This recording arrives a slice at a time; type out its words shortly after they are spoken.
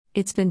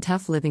It's been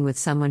tough living with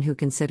someone who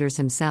considers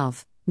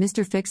himself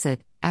Mr.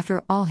 Fix-It.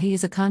 After all, he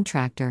is a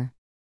contractor.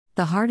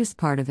 The hardest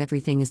part of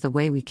everything is the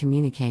way we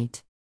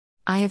communicate.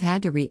 I have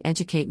had to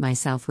re-educate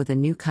myself with a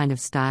new kind of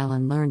style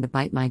and learn to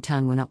bite my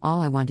tongue when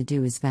all I want to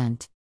do is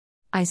vent.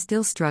 I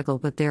still struggle,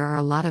 but there are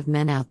a lot of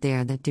men out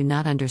there that do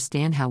not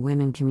understand how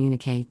women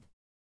communicate.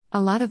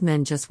 A lot of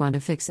men just want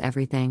to fix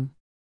everything.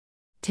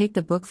 Take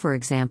the book for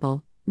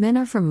example, Men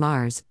Are From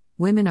Mars,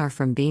 Women Are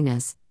From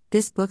Venus.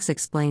 This book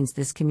explains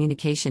this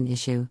communication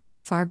issue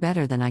far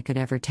better than I could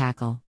ever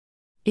tackle.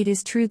 It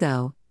is true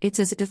though, it's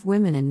as if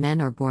women and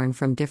men are born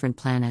from different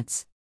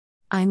planets.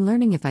 I'm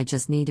learning if I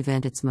just need to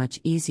vent, it's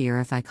much easier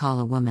if I call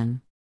a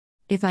woman.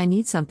 If I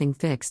need something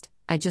fixed,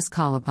 I just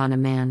call upon a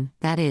man,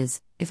 that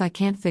is, if I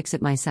can't fix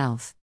it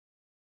myself.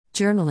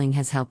 Journaling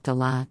has helped a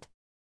lot.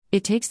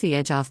 It takes the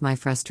edge off my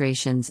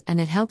frustrations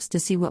and it helps to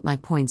see what my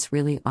points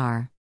really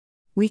are.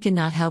 We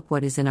cannot help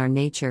what is in our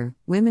nature.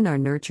 Women are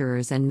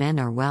nurturers and men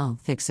are, well,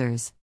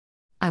 fixers.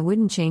 I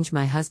wouldn't change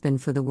my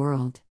husband for the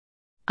world.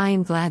 I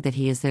am glad that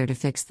he is there to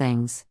fix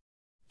things.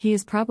 He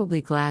is probably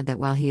glad that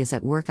while he is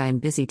at work I am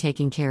busy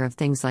taking care of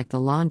things like the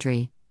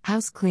laundry,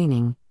 house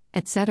cleaning,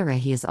 etc.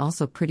 He is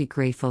also pretty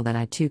grateful that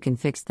I too can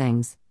fix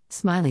things,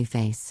 smiley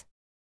face.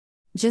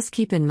 Just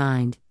keep in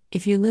mind,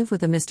 if you live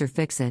with a Mr.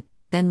 Fix-It,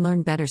 then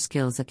learn better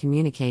skills at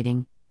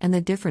communicating, and the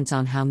difference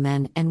on how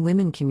men and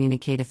women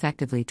communicate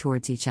effectively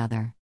towards each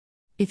other.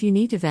 If you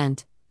need to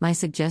vent, my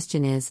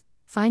suggestion is,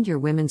 find your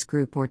women's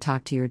group or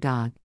talk to your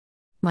dog.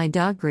 My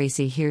dog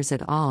Gracie hears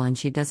it all and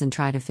she doesn't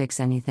try to fix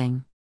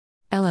anything.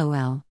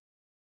 LOL.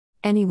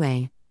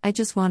 Anyway, I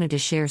just wanted to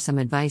share some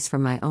advice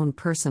from my own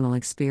personal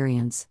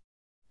experience.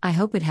 I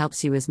hope it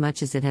helps you as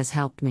much as it has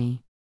helped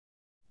me.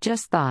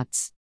 Just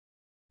thoughts.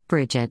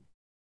 Bridget.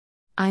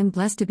 I'm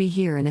blessed to be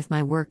here, and if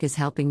my work is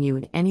helping you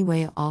in any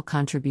way, all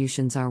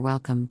contributions are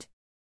welcomed.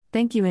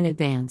 Thank you in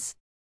advance.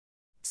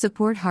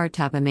 Support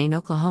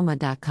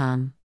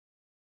hardtopamaineoklahoma.com.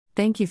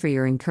 Thank you for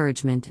your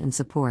encouragement and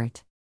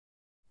support.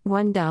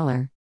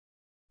 $1.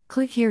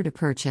 Click here to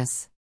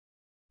purchase.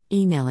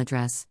 Email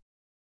address.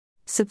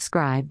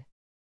 Subscribe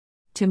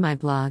to my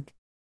blog.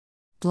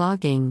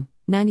 Blogging,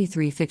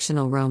 93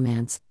 fictional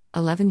romance,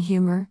 11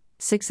 humor,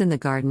 6 in the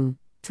garden,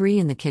 3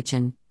 in the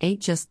kitchen,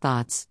 8 just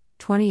thoughts,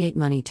 28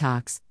 money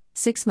talks,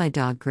 6 my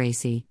dog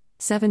Gracie,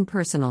 7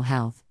 personal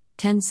health,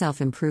 10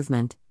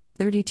 self-improvement,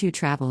 32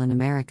 travel in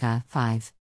America, 5